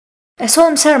A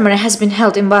solemn ceremony has been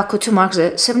held in Baku to mark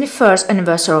the 71st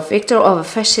anniversary of victory over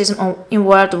fascism in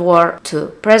World War II.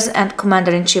 President and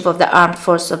Commander-in-Chief of the Armed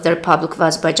Forces of the Republic of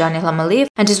Azerbaijan Ilham Aliyev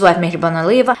and his wife Mehriban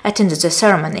Aliyeva attended the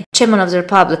ceremony. Chairman of the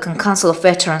Republican Council of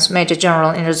Veterans, Major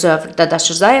General in Reserve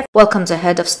Dadash Rzayev, welcomed the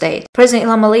head of state. President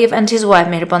Ilham Aliyev and his wife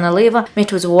Mehriban Aliyeva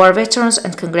met with war veterans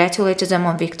and congratulated them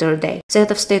on Victory Day. The head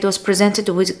of state was presented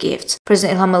with gifts.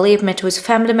 President Ilham Aliyev met with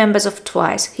family members of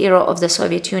twice hero of the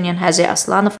Soviet Union Hazi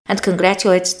Aslanov and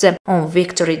congratulated them on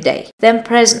Victory Day. Then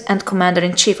President and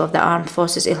Commander-in-Chief of the Armed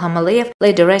Forces Ilham Aliyev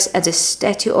laid a rest at the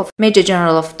statue of Major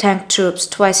General of Tank Troops,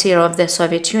 twice hero of the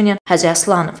Soviet Union Hazi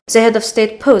Aslanov. The head of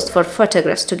state posed for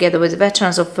photographs together with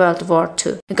veterans of World War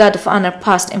II. A guard of honor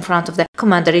passed in front of the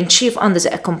Commander-in-Chief under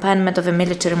the accompaniment of a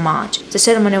military march. The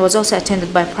ceremony was also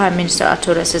attended by Prime Minister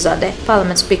Artur Asizadeh,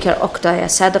 Parliament Speaker Oktay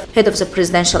Asadov, head of the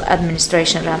Presidential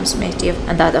Administration Rams Mehdiyev,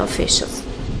 and other officials.